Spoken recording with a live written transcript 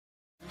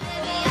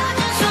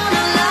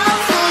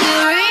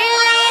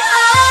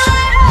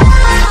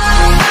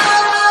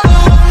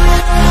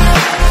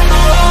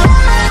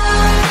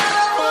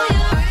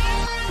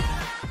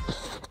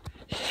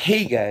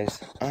Hey guys,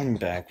 I'm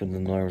back with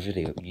another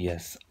video.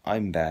 Yes,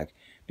 I'm back.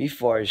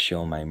 Before I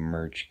show my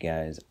merch,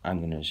 guys, I'm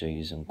going to show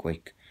you some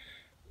quick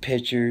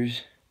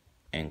pictures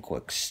and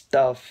quick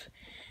stuff.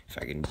 If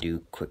I can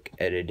do quick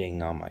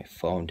editing on my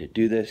phone to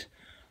do this,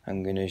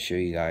 I'm going to show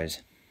you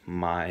guys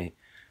my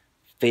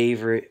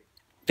favorite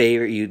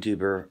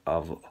YouTuber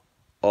of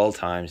all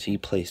times. He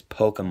plays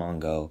Pokemon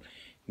Go.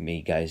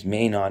 You guys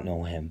may not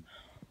know him,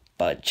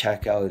 but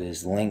check out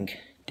his link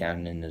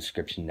down in the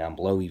description down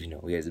below. Even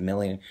though he has 1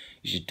 million,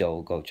 you should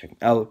still go check him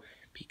out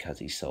because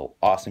he's so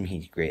awesome.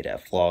 He's great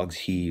at vlogs.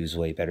 He's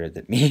way better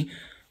than me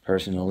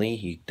personally.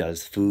 He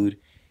does food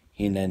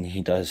and then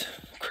he does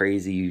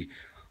crazy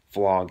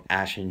vlog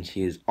actions.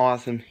 He is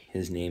awesome.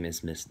 His name is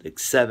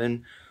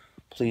mystic7.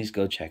 Please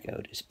go check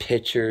out his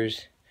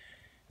pictures,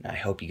 and I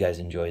hope you guys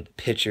enjoyed the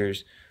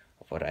pictures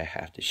of what I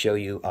have to show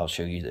you. I'll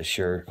show you the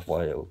shirt of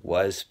what it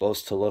was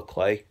supposed to look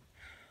like.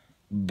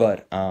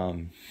 But,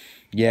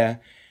 yeah,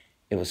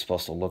 it was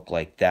supposed to look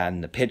like that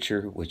in the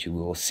picture, which you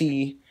will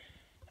see.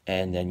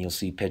 And then you'll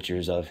see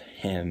pictures of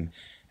him.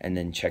 And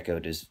then check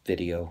out his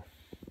video.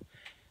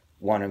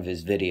 One of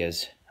his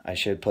videos. I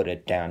should put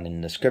it down in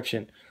the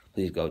description.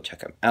 Please go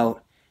check him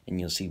out.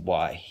 And you'll see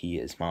why he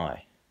is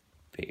my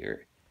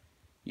favorite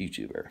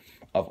YouTuber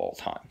of all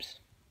times.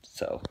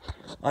 So,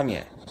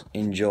 yeah,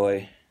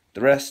 enjoy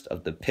the rest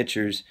of the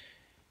pictures.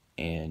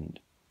 And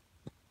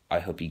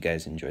I hope you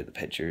guys enjoy the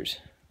pictures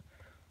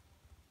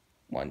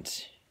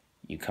once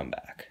you come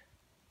back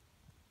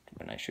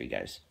when I show you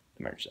guys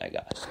the merch I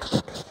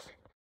got.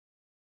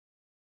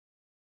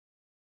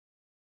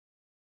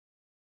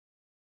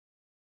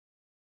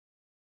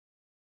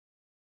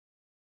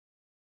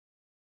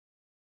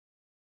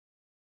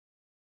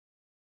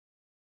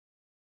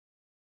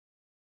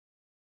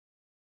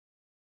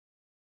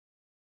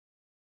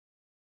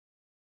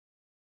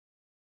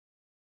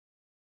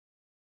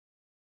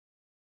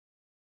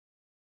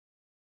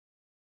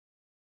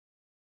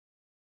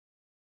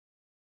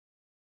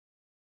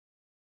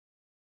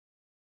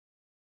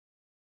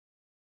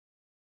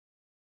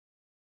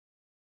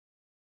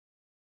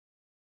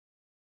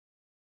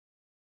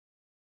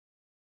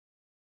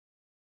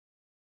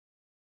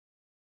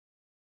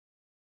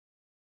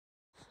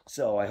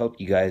 So I hope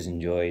you guys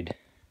enjoyed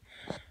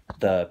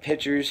the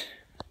pictures.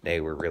 They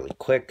were really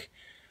quick,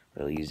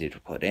 really easy to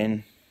put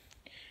in,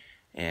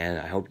 and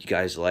I hope you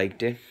guys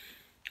liked it.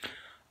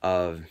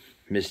 Of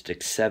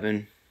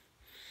mystic7,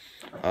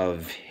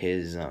 of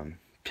his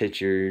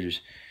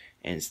pictures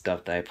and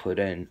stuff that I put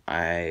in.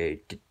 I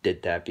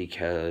did that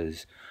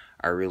because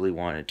I really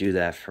want to do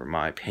that, for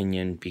my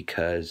opinion,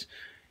 because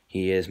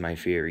he is my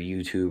favorite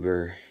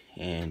YouTuber,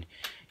 and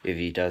if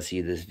he does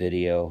see this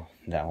video,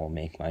 that will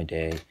make my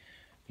day,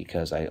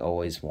 because I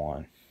always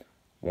want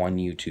one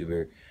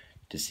YouTuber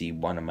to see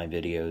one of my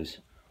videos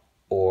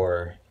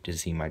or to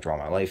see my Draw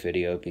My Life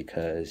video,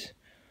 because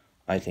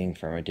I think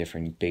from a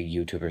different big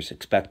YouTuber's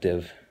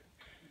perspective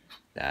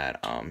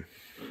that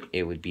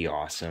it would be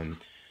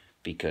awesome,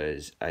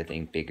 because I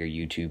think bigger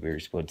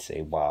YouTubers would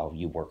say, wow,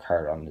 you work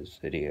hard on this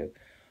video.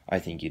 I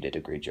think you did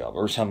a great job,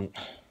 or something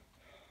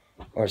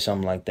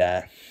like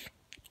that.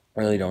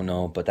 Really don't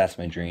know, but that's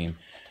my dream,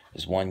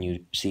 is one,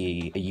 you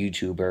see a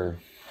YouTuber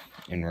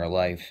in real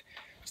life,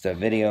 stuff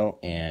video,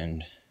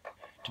 and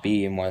to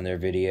be in one of their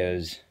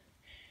videos,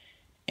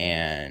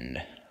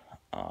 and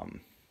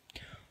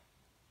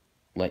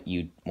let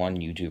one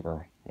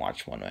YouTuber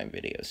watch one of my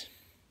videos.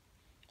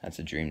 That's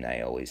a dream that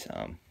I always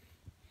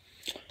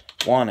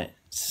wanted.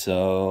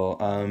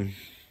 So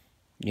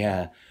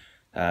yeah,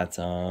 that's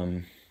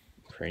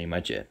pretty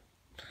much it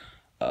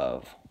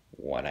of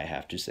what I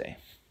have to say.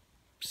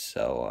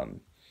 So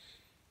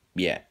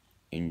yeah,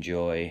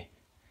 enjoy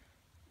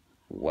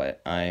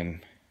what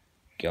I'm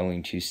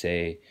going to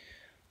say.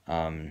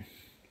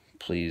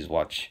 Please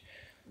watch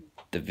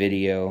the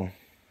video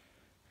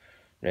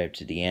right up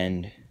to the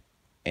end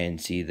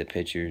and see the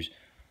pictures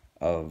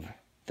of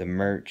the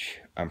merch.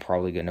 I'm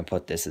probably going to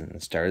put this in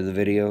the start of the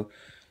video,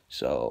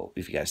 so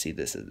if you guys see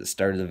this at the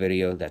start of the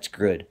video, that's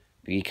good,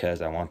 because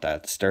I want that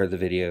at the start of the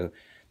video.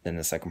 Then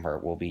the second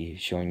part will be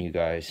showing you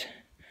guys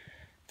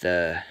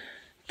the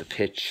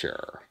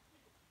picture,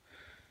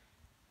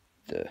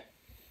 the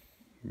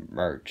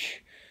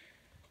merch.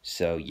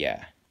 So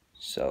yeah,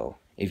 so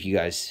if you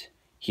guys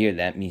hear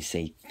that me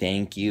say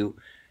thank you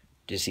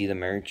to see the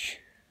merch,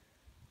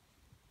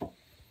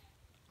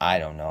 I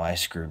don't know, I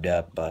screwed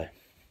up, but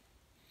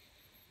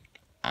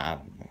I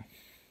don't know.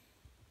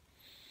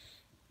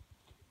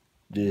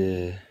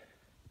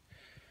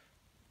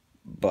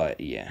 But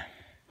yeah.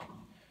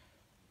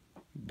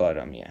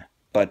 Yeah.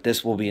 But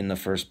this will be in the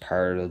first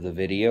part of the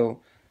video.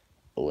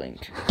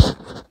 Link.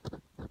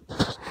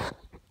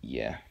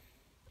 Yeah.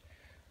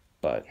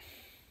 But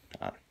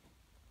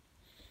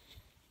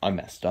I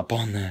messed up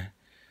on that.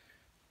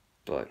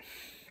 But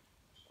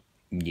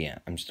yeah,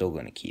 I'm still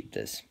gonna keep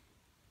this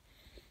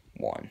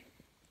one.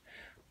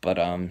 But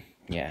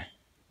yeah.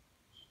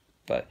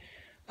 But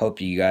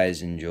hope you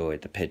guys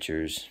enjoyed the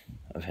pictures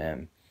of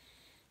him.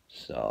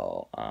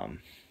 So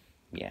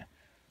yeah,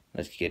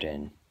 let's get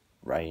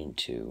right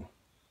into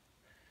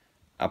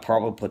I'll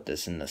probably put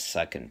this in the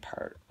second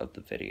part of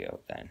the video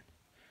then.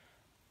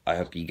 I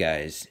hope you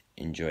guys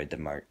enjoyed the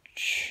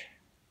merch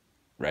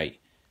right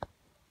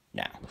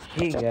now.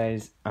 Hey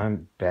guys,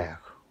 I'm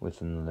back with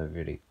another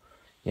video.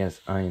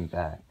 Yes, I am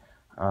back.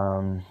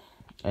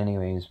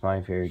 Anyways,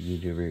 my favorite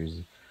YouTuber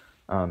is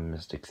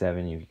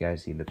mystic7. If you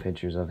guys see the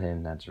pictures of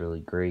him, that's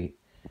really great.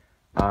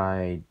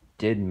 I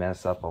did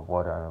mess up of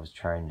what I was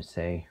trying to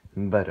say,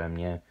 but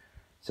yeah.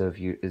 So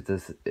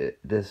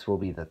this will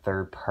be the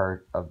third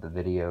part of the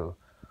video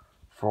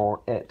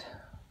for it.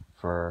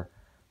 For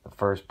the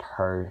first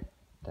part,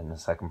 then the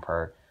second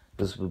part.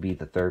 This will be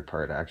the third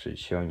part, actually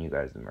showing you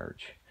guys the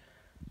merch.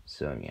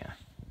 So yeah,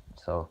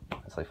 so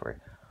that's like for it.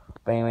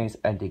 But anyways,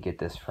 I did get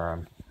this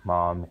from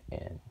Mom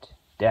and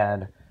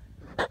Dad.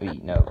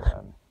 Wait, no,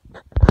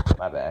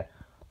 my bad.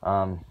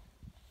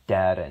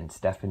 Dad and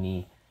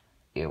Stephanie.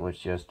 It was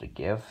just a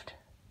gift,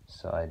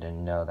 so I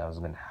didn't know that was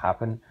gonna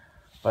happen.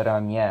 But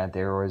yeah,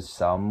 there was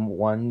some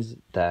ones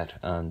that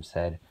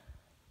said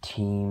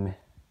Team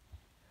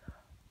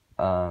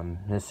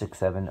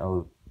mystic7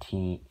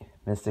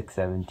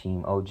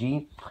 Team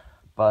OG,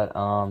 but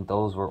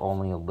those were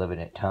only a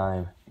limited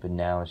time. But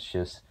now it's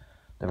just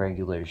the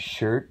regular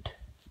shirt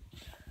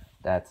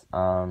that's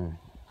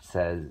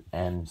says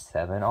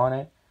M7 on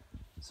it,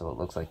 so it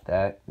looks like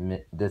that.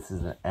 This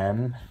is an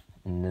M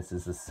and this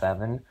is a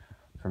 7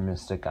 for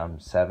Mystic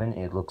 7.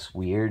 It looks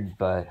weird,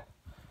 but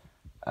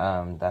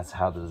that's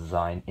how the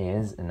design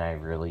is, and I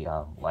really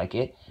like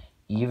it.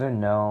 Even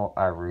though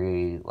I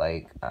really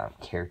like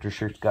character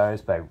shirts,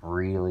 guys, but I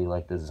really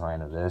like the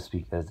design of this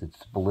because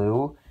it's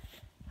blue,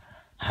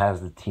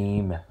 has the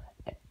team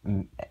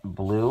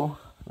blue,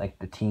 like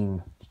the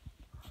team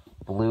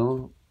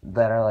blue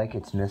that I like.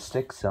 It's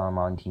Mystic, so I'm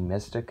on Team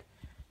Mystic,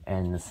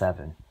 and the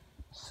 7.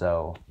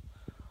 So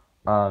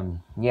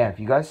yeah, if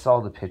you guys saw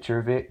the picture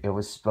of it, it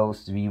was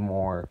supposed to be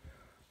more,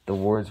 the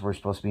words were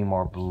supposed to be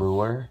more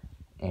bluer,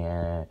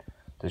 and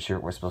the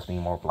shirt was supposed to be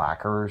more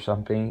blacker or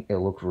something. It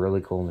looked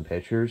really cool in the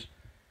pictures,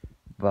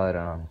 but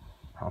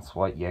that's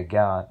what you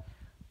got.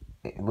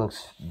 It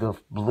looks, the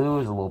blue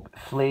is a little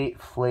bit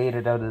flayed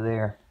out of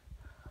there.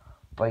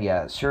 But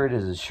yeah, shirt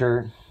is a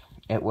shirt.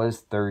 It was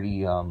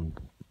 30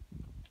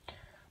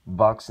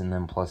 bucks, and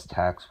then plus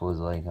tax was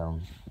like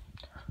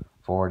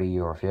 40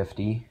 or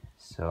 50.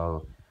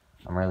 So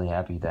I'm really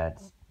happy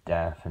that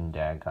Steph and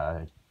Dad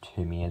got it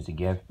to me as a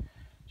gift,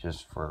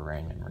 just for a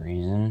random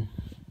reason.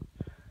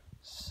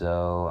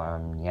 So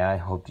yeah, I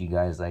hope you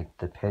guys like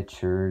the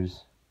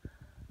pictures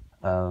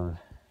of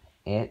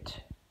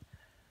it.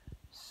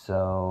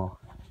 So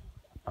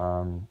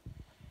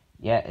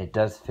yeah, it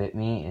does fit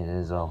me. It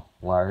is a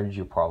large.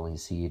 You'll probably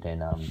see it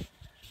in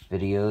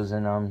videos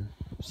and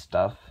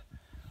stuff.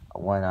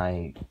 When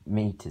I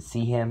meet to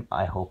see him,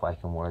 I hope I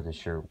can wear the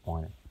shirt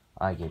when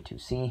I get to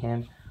see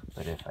him.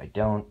 But if I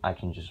don't, I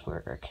can just wear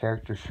a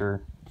character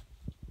shirt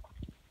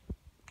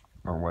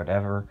or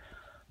whatever.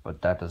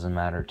 But that doesn't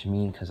matter to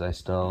me because I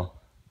still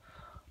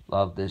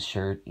love this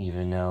shirt,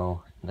 even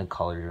though the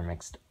colors are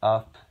mixed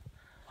up.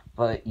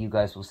 But you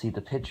guys will see the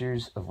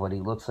pictures of what he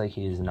looks like.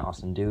 He is an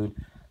awesome dude.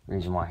 The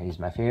reason why he's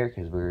my favorite,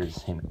 because we're the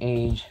same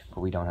age, but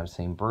we don't have the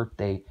same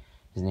birthday.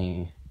 His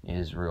name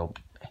is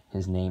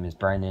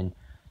Brendan.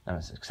 I'm a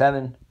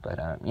 6'7", but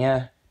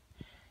yeah,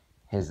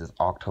 his is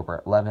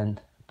October 11th,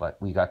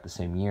 but we got the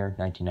same year,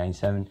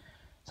 1997.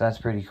 So that's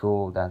pretty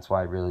cool. That's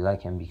why I really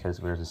like him, because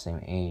we're the same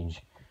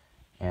age,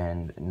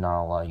 and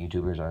not a lot of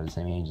YouTubers are the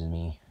same age as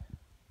me.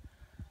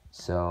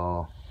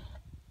 So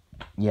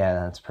yeah,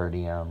 that's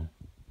pretty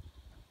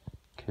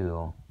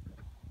cool.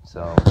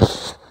 So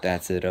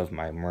that's it of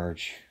my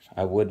merch.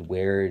 I would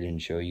wear it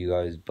and show you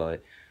guys,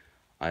 but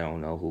I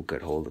don't know who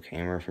could hold the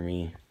camera for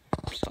me.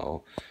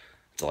 So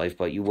it's life,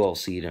 but you will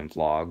see it in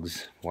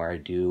vlogs where I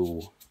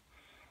do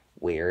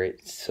wear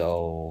it.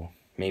 So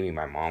maybe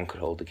my mom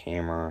could hold the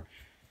camera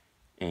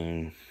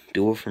and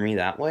do it for me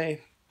that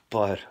way.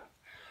 But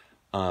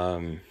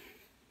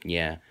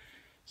yeah.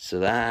 So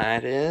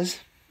that is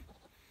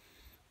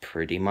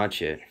pretty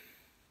much it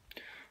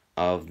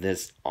of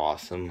this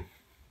awesome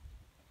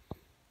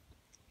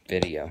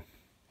video.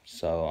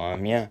 So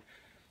yeah,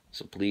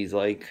 so please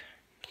like,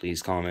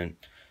 please comment,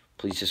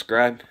 please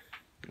subscribe,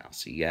 and I'll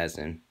see you guys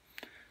in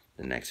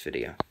the next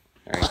video.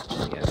 Alright,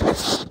 see you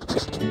guys.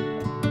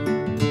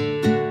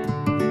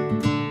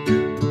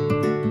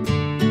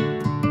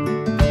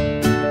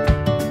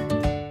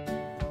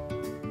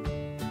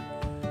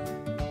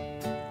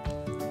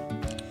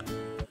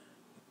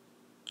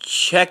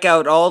 Check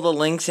out all the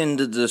links in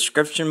the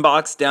description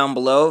box down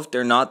below. If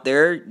they're not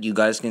there, you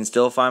guys can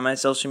still find my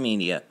social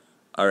media.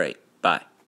 Alright.